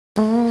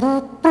Oh,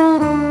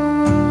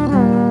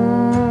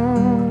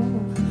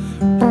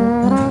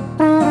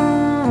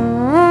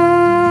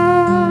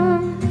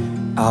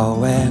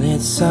 when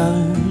it's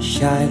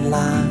sunshine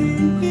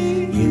line,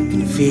 you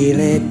can feel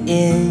it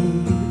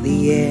in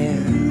the air.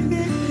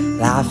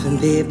 Laughing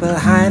people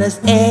behind us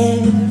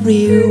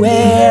everywhere,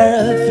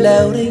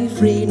 floating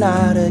free,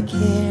 not a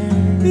care.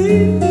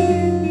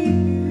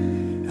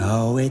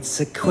 Oh, it's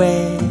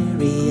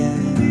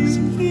Aquarius,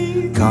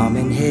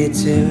 coming here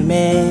to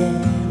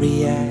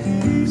marry us.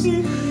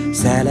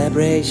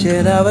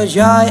 Celebration of a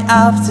joy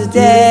of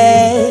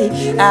today,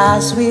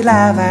 as we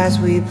laugh, as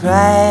we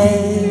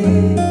pray.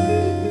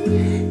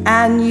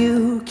 And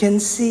you can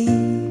see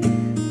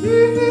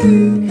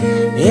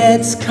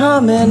it's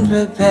coming,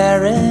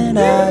 preparing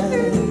us,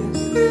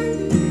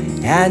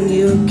 and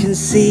you can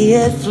see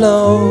it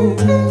flow.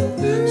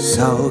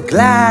 So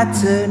glad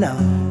to know.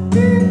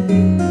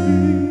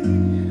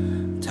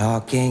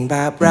 Talking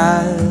about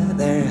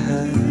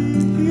brotherhood,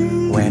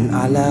 when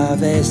our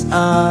love is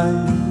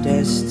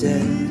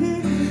understood,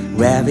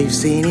 where we've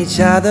seen each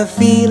other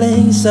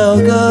feeling so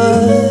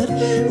good,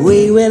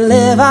 we will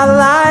live our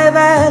life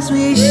as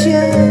we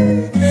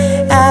should,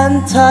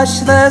 and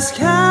touch the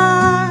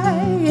sky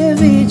if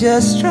we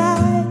just try.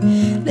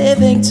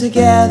 Living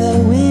together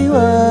we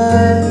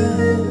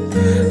would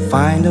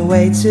find a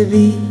way to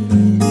be,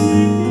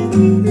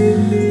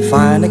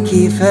 find a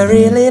key for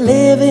really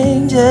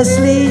living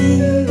justly,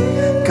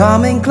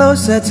 coming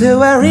closer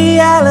to a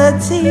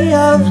reality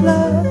of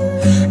love,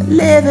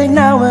 living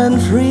now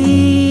and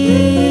free.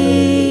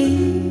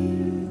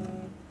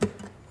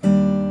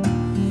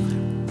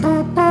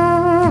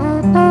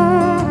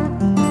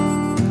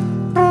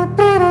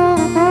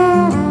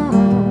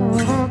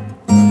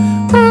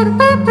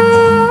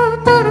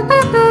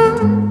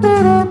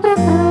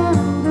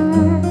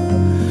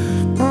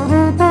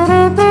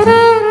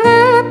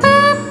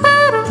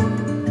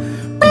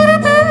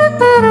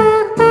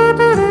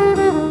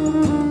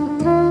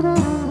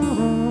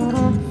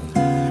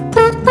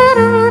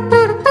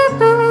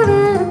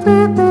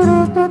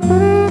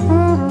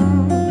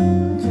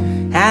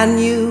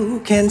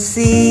 Can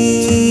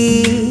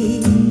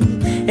see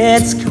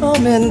it's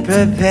coming,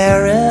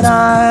 preparing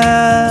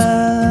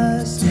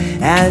us,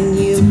 and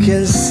you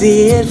can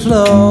see it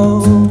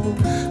flow.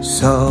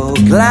 So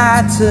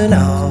glad to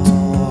know.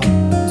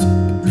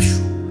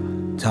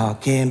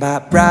 Talking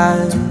about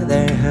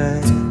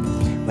brotherhood,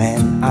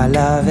 when our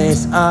love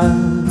is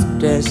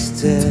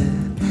understood,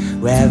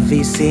 where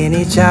we've seen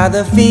each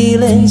other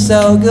feeling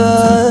so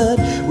good,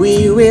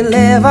 we will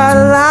live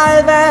our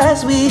life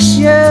as we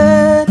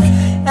should,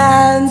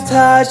 and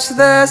touch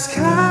the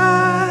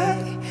sky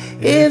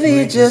if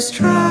we just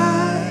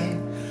try.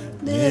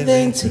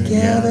 Living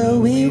together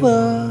we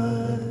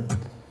would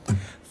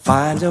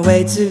find a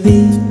way to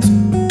be,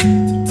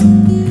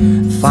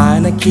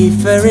 find a key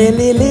for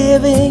really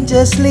living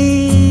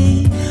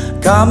justly,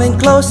 coming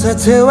closer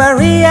to a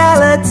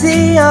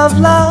reality of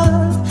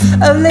love,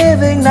 of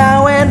living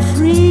now and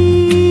free.